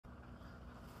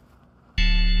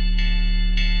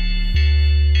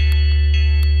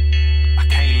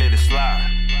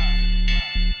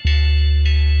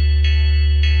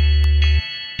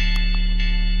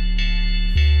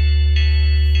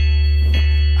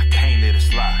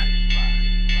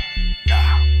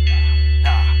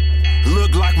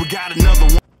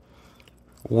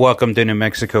Welcome to New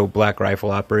Mexico Black Rifle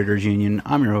Operators Union.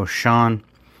 I'm your host, Sean.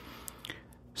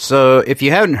 So, if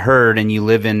you haven't heard and you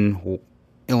live in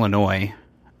Illinois,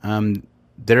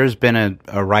 there's been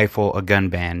a gun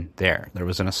ban there. There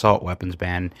was an assault weapons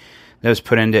ban that was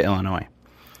put into Illinois.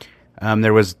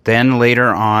 There was then later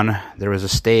on, there was a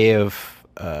stay of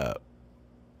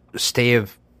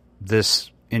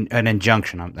this, an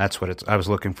injunction. That's what I was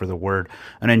looking for the word.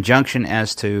 An injunction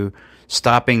as to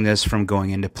stopping this from going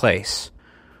into place.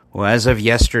 Well, as of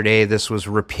yesterday, this was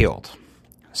repealed.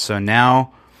 So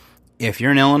now, if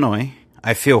you're in Illinois,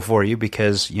 I feel for you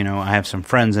because, I have some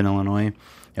friends in Illinois.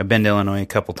 I've been to Illinois a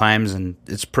couple times, and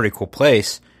it's a pretty cool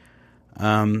place.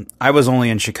 I was only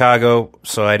in Chicago,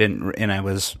 and I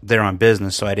was there on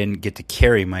business, so I didn't get to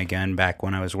carry my gun back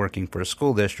when I was working for a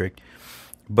school district.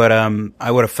 But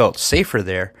I would have felt safer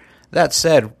there. That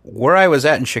said, where I was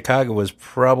at in Chicago was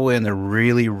probably in the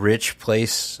really rich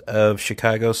place of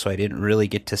Chicago, so I didn't really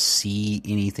get to see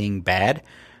anything bad.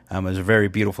 It was a very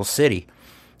beautiful city.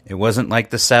 It wasn't like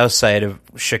the south side of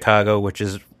Chicago, which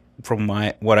is, from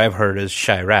what I've heard, is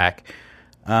Chirac.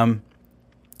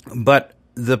 But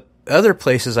the other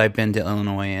places I've been to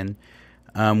Illinois in,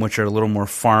 which are a little more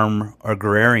farm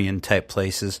agrarian type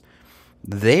places,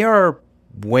 they are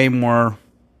way more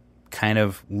kind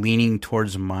of leaning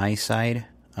towards my side.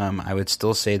 I would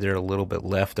still say they're a little bit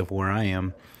left of where I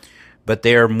am, but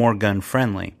they are more gun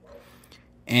friendly.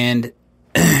 And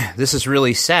this is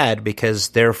really sad because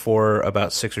there for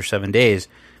about 6 or 7 days,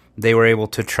 they were able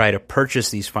to try to purchase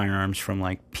these firearms from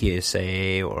like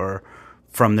PSA or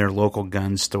from their local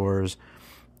gun stores.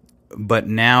 But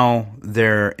now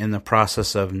they're in the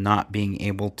process of not being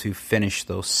able to finish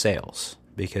those sales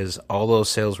because all those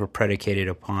sales were predicated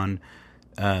upon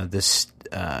this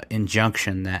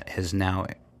injunction that has now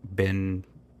been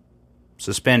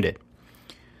suspended.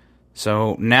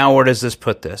 So now where does this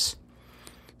put this?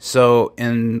 So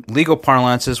in legal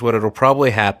parlances, what it'll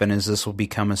probably happen is this will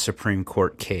become a Supreme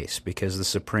Court case because the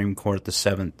Supreme Court, the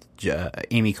 7th,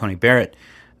 Amy Coney Barrett,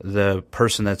 the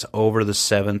person that's over the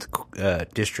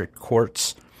 7th District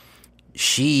Courts,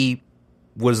 she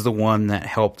was the one that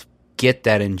helped get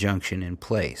that injunction in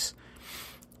place.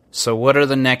 So what are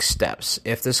the next steps?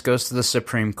 If this goes to the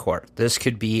Supreme Court, this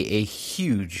could be a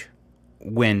huge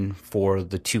win for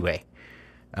the 2A.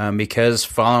 Because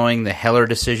following the Heller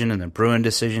decision and the Bruin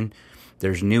decision,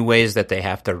 there's new ways that they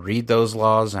have to read those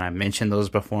laws, and I mentioned those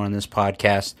before on this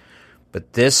podcast.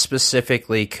 But this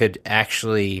specifically could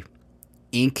actually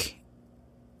ink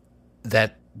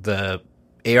that the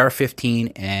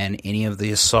AR-15 and any of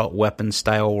the assault weapon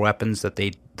style weapons that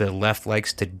the left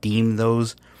likes to deem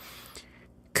those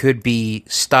could be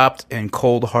stopped and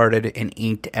cold-hearted and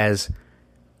inked as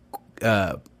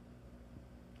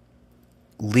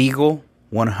legal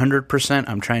 100%.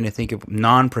 I'm trying to think of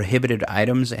non-prohibited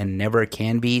items and never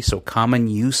can be, so common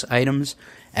use items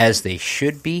as they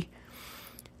should be.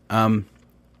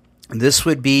 This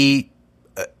would be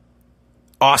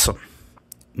awesome.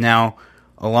 Now,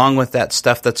 along with that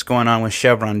stuff that's going on with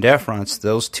Chevron deference,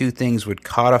 those two things would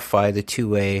codify the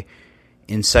 2A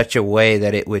in such a way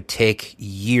that it would take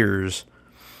years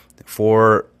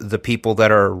for the people that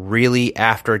are really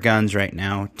after guns right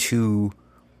now to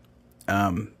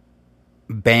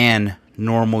ban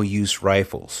normal use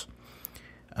rifles.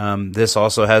 This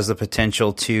also has the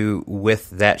potential to, with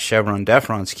that Chevron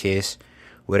deference case,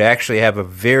 would actually have a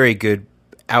very good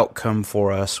outcome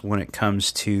for us when it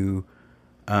comes to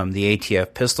the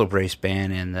ATF pistol brace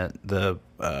ban and the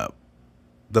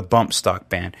bump stock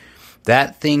ban.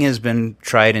 That thing has been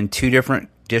tried in 2 different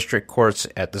district courts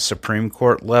at the Supreme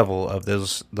Court level of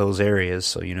those areas.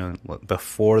 So,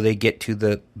 before they get to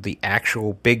the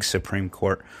actual big Supreme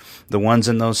Court, the ones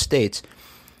in those states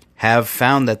have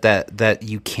found that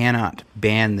you cannot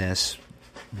ban this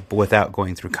without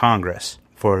going through Congress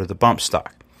for the bump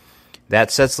stock.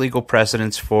 That sets legal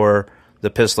precedence for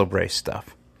the pistol brace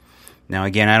stuff. Now,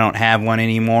 again, I don't have one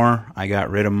anymore. I got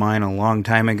rid of mine a long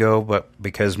time ago, but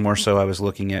because more so I was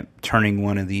looking at turning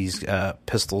one of these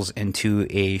pistols into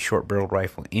a short-barreled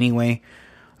rifle anyway.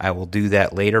 I will do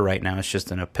that later. Right now it's just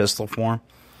in a pistol form.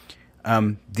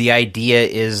 The idea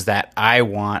is that I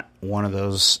want one of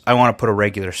those. I want to put a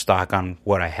regular stock on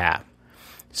what I have.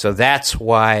 So that's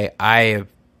why I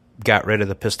got rid of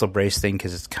the pistol brace thing,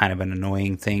 because it's kind of an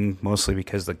annoying thing, mostly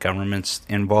because the government's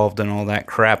involved in all that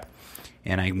crap.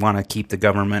 And I want to keep the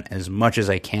government as much as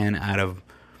I can out of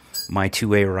my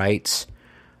 2A rights.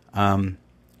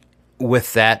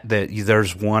 With that,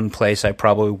 there's one place I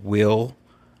probably will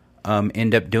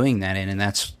end up doing that in, and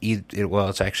that's,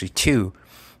 it's actually 2,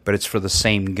 but it's for the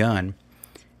same gun,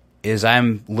 is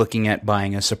I'm looking at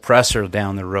buying a suppressor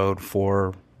down the road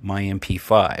for my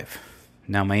MP5.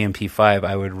 Now, my MP5,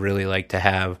 I would really like to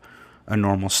have a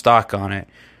normal stock on it,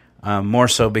 more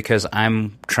so because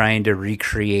I'm trying to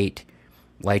recreate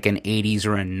like an 80s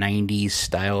or a 90s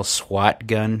style SWAT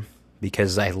gun,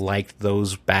 because I liked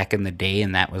those back in the day,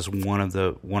 and that was one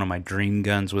of my dream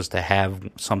guns, was to have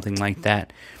something like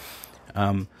that.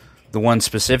 The one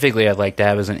specifically I'd like to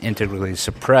have is an integrally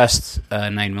suppressed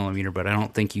 9mm, but I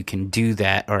don't think you can do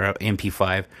that, or a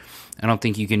MP5. I don't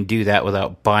think you can do that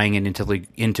without buying an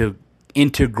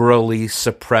integrally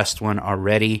suppressed one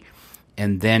already,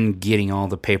 and then getting all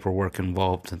the paperwork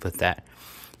involved with that.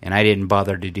 And I didn't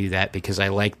bother to do that because I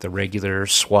like the regular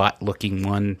SWAT-looking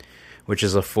one, which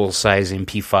is a full-size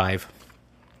MP5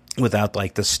 without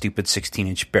like the stupid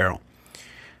 16-inch barrel.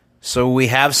 So we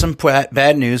have some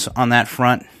bad news on that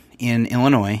front in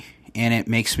Illinois, and it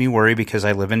makes me worry because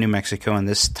I live in New Mexico, and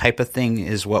this type of thing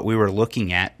is what we were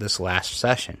looking at this last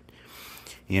session.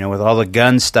 You know, with all the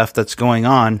gun stuff that's going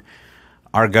on,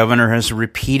 our governor has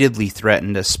repeatedly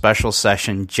threatened a special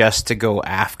session just to go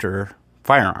after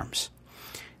firearms.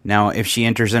 Now, if she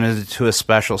enters into a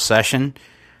special session,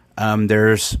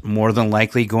 there's more than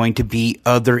likely going to be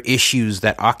other issues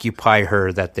that occupy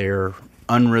her that they're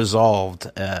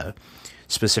unresolved,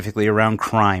 specifically around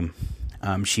crime.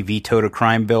 She vetoed a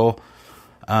crime bill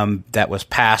that was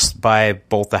passed by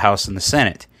both the House and the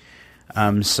Senate.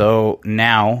 So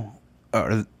now,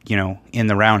 in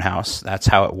the roundhouse, that's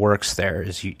how it works there,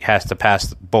 is you has to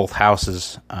pass both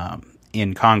houses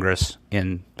in Congress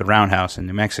in the roundhouse in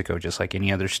New Mexico, just like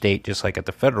any other state, just like at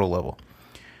the federal level.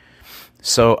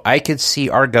 So I could see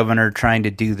our governor trying to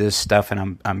do this stuff,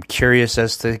 and I'm curious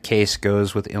as to the case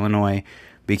goes with Illinois,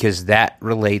 because that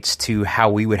relates to how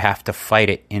we would have to fight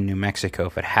it in New Mexico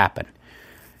if it happened.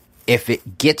 If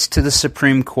it gets to the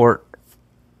Supreme Court,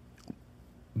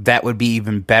 that would be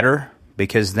even better,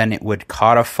 because then it would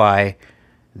codify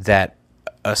that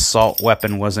assault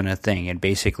weapon wasn't a thing and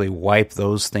basically wipe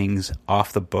those things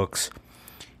off the books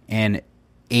and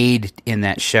aid in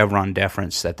that Chevron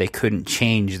deference that they couldn't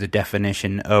change the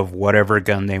definition of whatever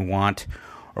gun they want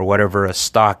or whatever a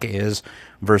stock is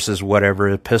versus whatever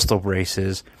a pistol brace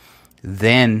is.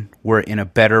 Then we're in a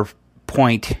better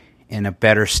point, in a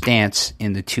better stance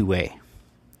in the 2A.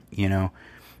 You know,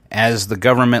 as the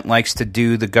government likes to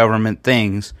do the government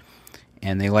things,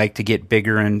 and they like to get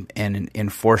bigger and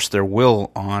enforce their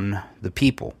will on the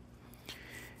people.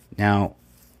 Now,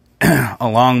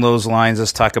 along those lines,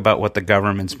 let's talk about what the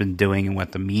government's been doing and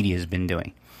what the media has been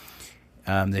doing.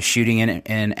 The shooting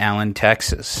in Allen,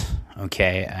 Texas,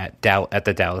 okay, at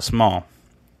the Dallas Mall.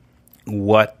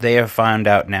 What they have found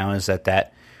out now is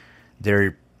that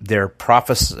they're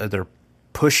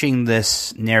pushing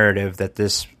this narrative that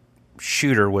this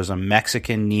shooter was a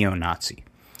Mexican neo-Nazi.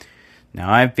 Now,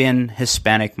 I've been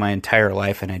Hispanic my entire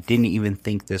life, and I didn't even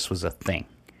think this was a thing.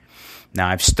 Now,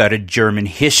 I've studied German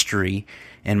history,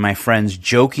 and my friends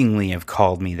jokingly have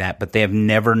called me that, but they have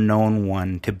never known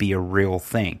one to be a real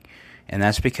thing. And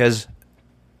that's because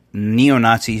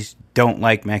neo-Nazis don't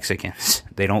like Mexicans.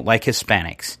 They don't like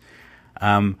Hispanics.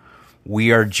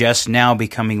 We are just now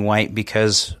becoming white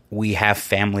because we have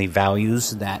family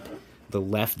values that the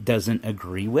left doesn't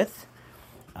agree with.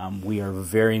 We are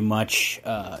very much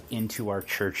into our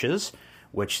churches,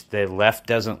 which the left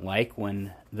doesn't like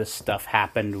when this stuff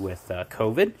happened with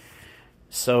COVID.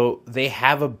 So they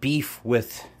have a beef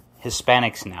with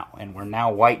Hispanics now, and we're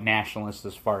now white nationalists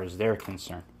as far as they're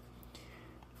concerned.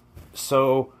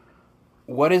 So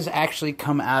what has actually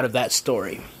come out of that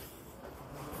story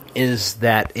is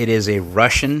that it is a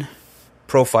Russian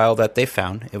profile that they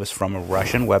found. It was from a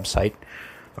Russian website,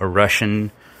 a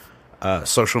Russian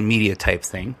social media type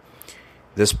thing.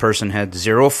 This person had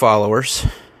 0 followers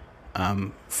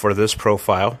for this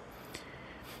profile,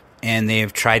 and they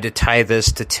have tried to tie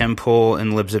this to Tim Pool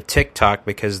and Libs of TikTok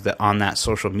because on that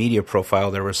social media profile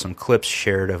there were some clips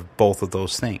shared of both of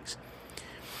those things.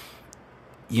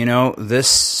 You know, this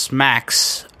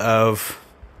smacks of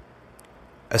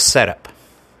a setup.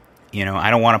 You know, I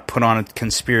don't want to put on a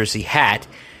conspiracy hat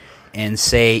and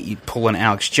say you pull an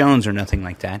Alex Jones or nothing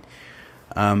like that.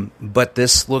 But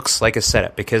this looks like a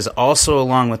setup, because also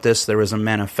along with this, there was a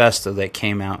manifesto that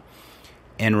came out.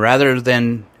 And rather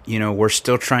than, we're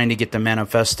still trying to get the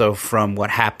manifesto from what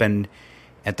happened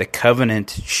at the Covenant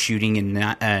shooting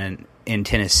in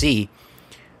Tennessee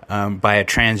by a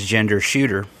transgender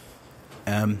shooter,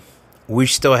 we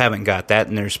still haven't got that.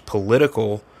 And there's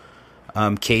political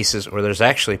cases, or there's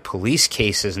actually police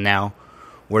cases now,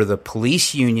 where the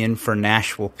police union for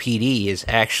Nashville PD is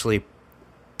actually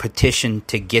petitioned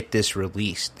to get this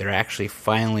released. They're actually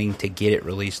filing to get it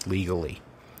released legally.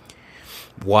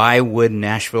 Why would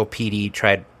Nashville PD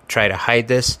try try to hide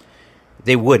this,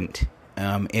 they wouldn't.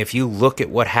 If you look at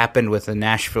what happened with the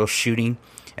Nashville shooting,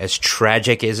 as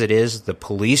tragic as it is, the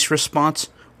police response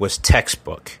was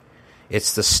textbook.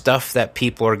 It's the stuff that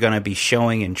people are going to be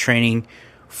showing and training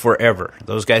forever.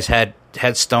 Those guys had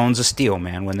stones of steel,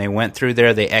 man. When they went through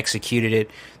there, they executed it.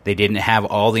 They didn't have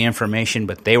all the information,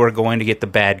 but they were going to get the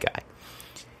bad guy.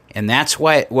 And that's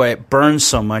why it burns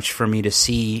so much for me to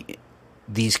see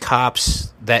these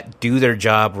cops that do their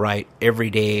job right every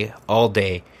day, all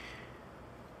day.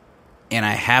 And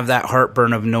I have that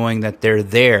heartburn of knowing that they're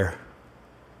there,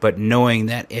 but knowing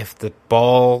that if the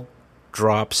ball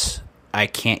drops, I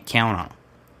can't count on them.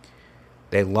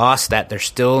 They lost that. They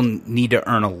still need to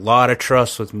earn a lot of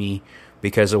trust with me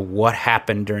because of what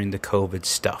happened during the COVID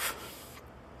stuff.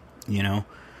 You know?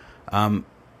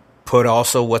 Put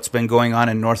also what's been going on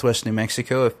in Northwest New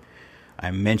Mexico.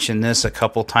 I mentioned this a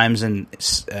couple times in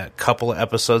a couple of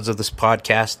episodes of this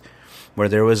podcast where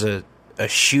there was a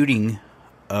shooting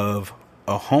of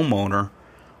a homeowner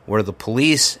where the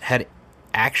police had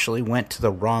actually went to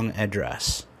the wrong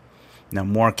address. Now,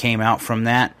 more came out from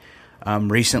that.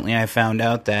 Recently, I found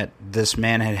out that this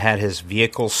man had his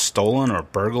vehicle stolen or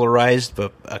burglarized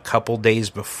a couple days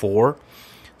before.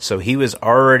 So he was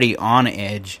already on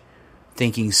edge,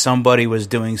 thinking somebody was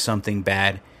doing something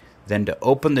bad. Then to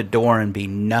open the door and be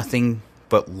nothing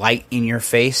but light in your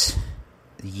face,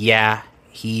 yeah,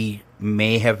 he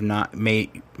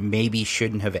maybe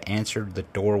shouldn't have answered the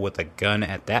door with a gun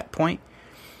at that point.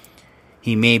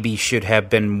 He maybe should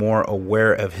have been more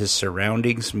aware of his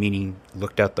surroundings, meaning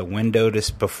looked out the window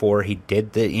just before he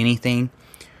did anything.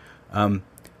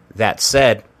 That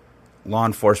said, law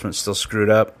enforcement still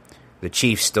screwed up. The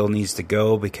chief still needs to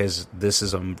go because this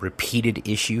is a repeated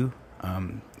issue.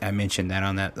 I mentioned that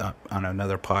on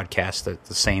another podcast,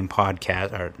 the same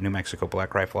podcast, or New Mexico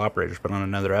Black Rifle Operators, but on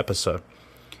another episode.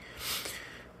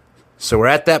 So we're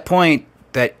at that point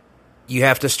that you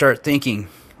have to start thinking,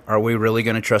 are we really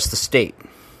going to trust the state?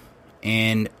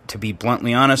 And to be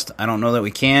bluntly honest, I don't know that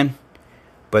we can,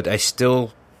 but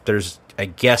there's, I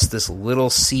guess, this little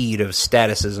seed of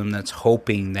staticism that's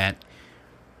hoping that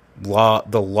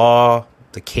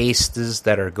the cases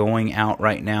that are going out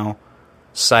right now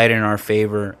side in our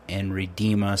favor and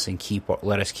redeem us and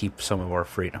let us keep some of our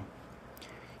freedom.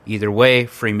 Either way,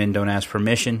 free men don't ask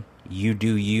permission. You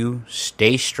do you.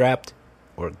 Stay strapped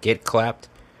or get clapped.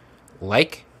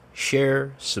 Like,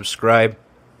 share, subscribe.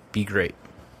 Be great.